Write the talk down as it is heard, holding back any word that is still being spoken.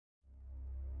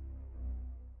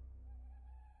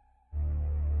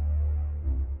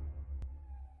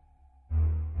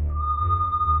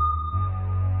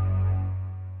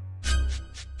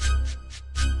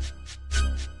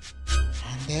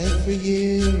every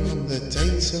year on the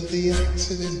date of the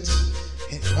accident,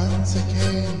 it runs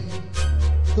again,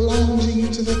 plunging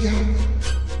into the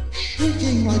gap,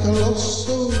 shrieking like a lost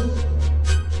soul.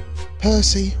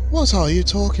 Percy, what are you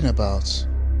talking about?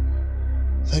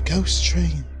 The ghost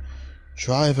train.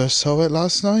 Driver saw it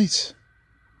last night.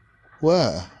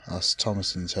 Where? Asked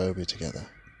Thomas and Toby together.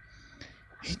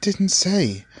 He didn't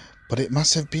say, but it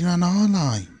must have been on our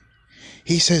line.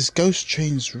 He says ghost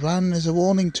trains ran as a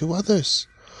warning to others.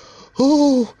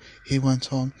 Oh, he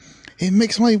went on, it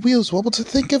makes my wheels wobble to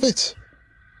think of it.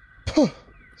 Puh,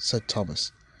 said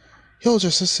Thomas. You're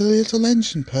just a silly little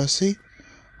engine, Percy.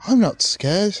 I'm not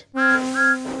scared.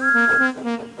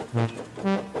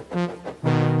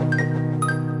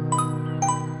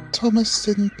 Thomas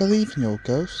didn't believe in your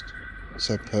ghost,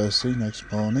 said Percy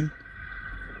next morning.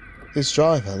 His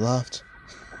driver laughed.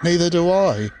 Neither do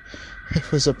I.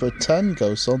 It was a pretend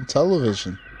ghost on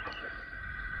television.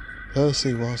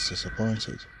 Percy was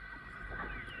disappointed,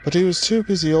 but he was too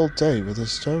busy all day with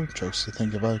his stone tricks to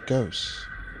think about ghosts.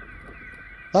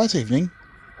 That evening,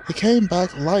 he came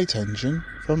back light engine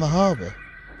from the harbour.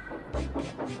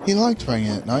 He liked riding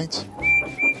at night.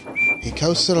 He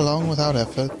coasted along without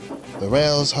effort, the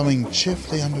rails humming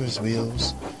cheerfully under his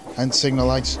wheels, and signal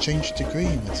lights changed to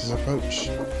green at his approach.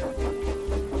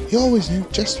 He always knew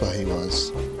just where he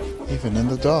was, even in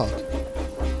the dark.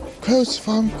 Crow's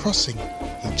Farm Crossing,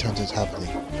 he chanted happily.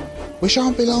 We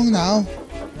shan't be long now.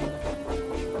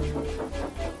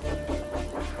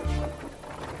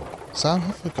 Sam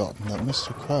had forgotten that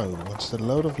Mr. Crow wanted a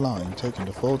load of lime taken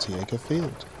to 40-acre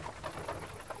field.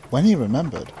 When he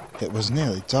remembered, it was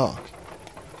nearly dark.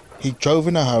 He drove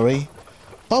in a hurry,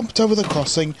 bumped over the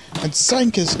crossing, and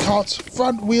sank his cart's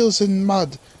front wheels in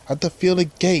mud at the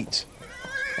fielded gate.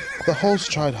 The horse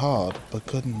tried hard, but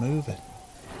couldn't move it.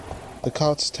 The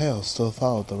cart's tail still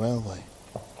followed the railway.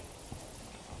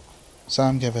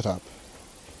 Sam gave it up.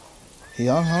 He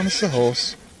unharnessed the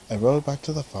horse and rode back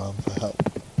to the farm for help.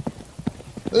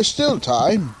 There's still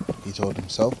time, he told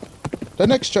himself. The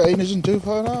next train isn't due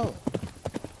for an hour.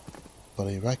 But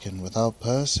he reckoned without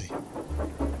Percy.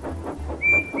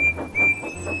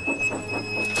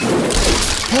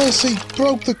 Percy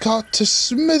broke the cart to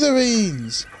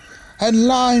smithereens, and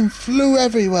lime flew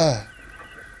everywhere.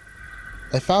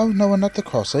 They found no one at the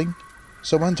crossing,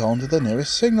 so went on to the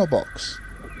nearest signal box.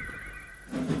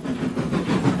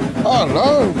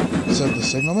 Hello, said the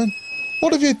signalman.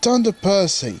 What have you done to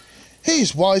Percy?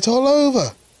 He's white all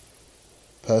over.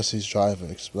 Percy's driver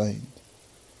explained.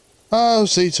 I'll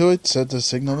see to it, said the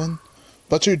signalman.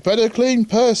 But you'd better clean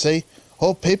Percy,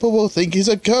 or people will think he's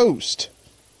a ghost.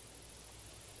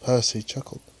 Percy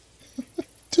chuckled.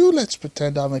 Do let's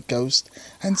pretend I'm a ghost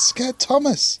and scare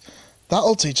Thomas.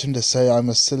 That'll teach him to say I'm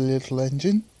a silly little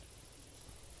engine.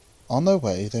 On their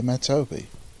way, they met Toby,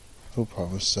 who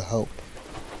promised to help.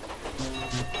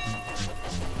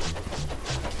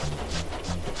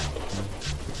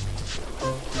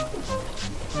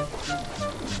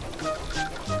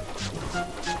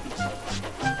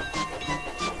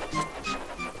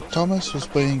 Thomas was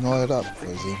being oiled up for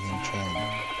his evening train,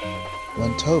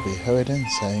 when Toby hurried in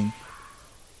saying,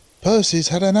 Percy's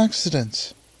had an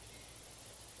accident.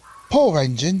 Poor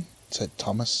engine, said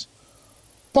Thomas.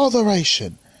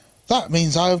 Botheration! That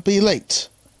means I'll be late.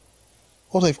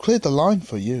 Well, they've cleared the line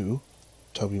for you,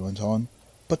 Toby went on,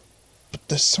 but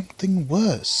there's something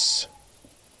worse.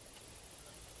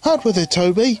 Out with it,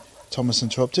 Toby, Thomas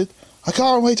interrupted. I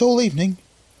can't wait all evening.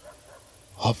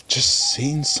 I've just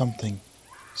seen something,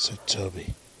 said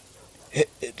Toby. It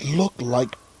looked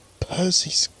like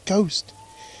Percy's ghost.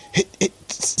 It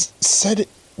said it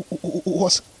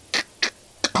was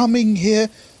coming here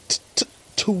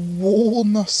to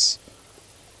warn us.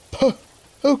 Puh,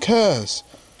 who cares?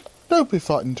 Don't be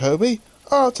frightened, Toby.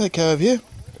 I'll take care of you.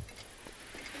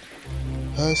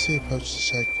 Percy approached the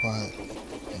shed quietly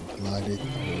and glided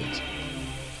through it.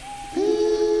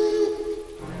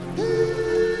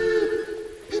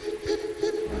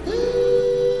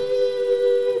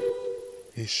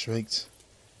 He shrieked.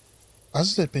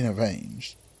 As it had been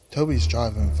arranged, Toby's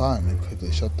driver and fireman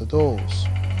quickly shut the doors.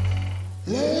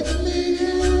 Let me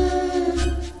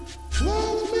in!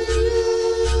 Let me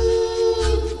in!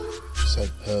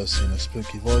 Said Percy in a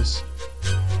spooky voice.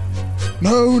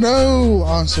 No, no,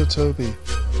 answered Toby.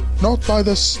 Not by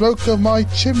the smoke of my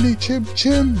chimney chim.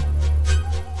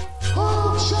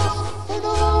 I'll chuff and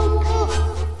I'll puff,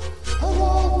 and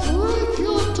I'll break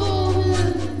your door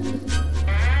in.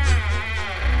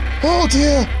 Oh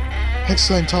dear,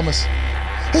 exclaimed Thomas.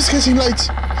 It's getting late.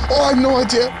 Oh, I've no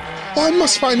idea. Oh, I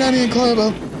must find Annie and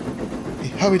Clarabelle. He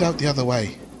hurried out the other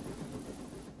way.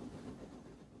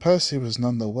 Percy was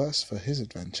none the worse for his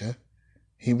adventure.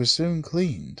 He was soon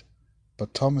cleaned,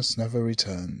 but Thomas never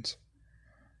returned.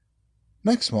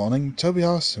 Next morning, Toby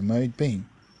asked him where he'd been.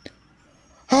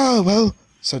 "Ah, well,"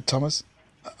 said Thomas,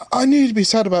 "I knew you'd be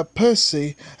sad about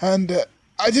Percy, and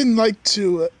I didn't like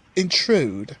to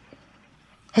intrude.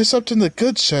 I stopped in the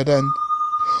goods shed and—"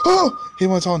 "Oh!" he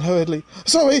went on hurriedly.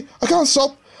 "Sorry, I can't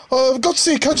stop. I've got to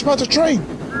see a coach about a train."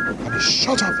 And he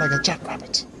shot off like a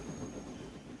jackrabbit.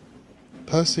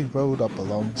 Percy rode up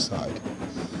alongside.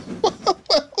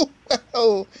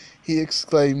 "Well," he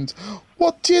exclaimed,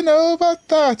 "what do you know about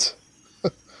that?"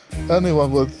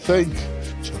 "Anyone would think,"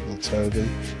 chuckled Toby,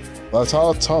 "that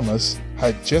our Thomas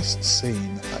had just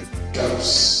seen a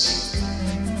ghost."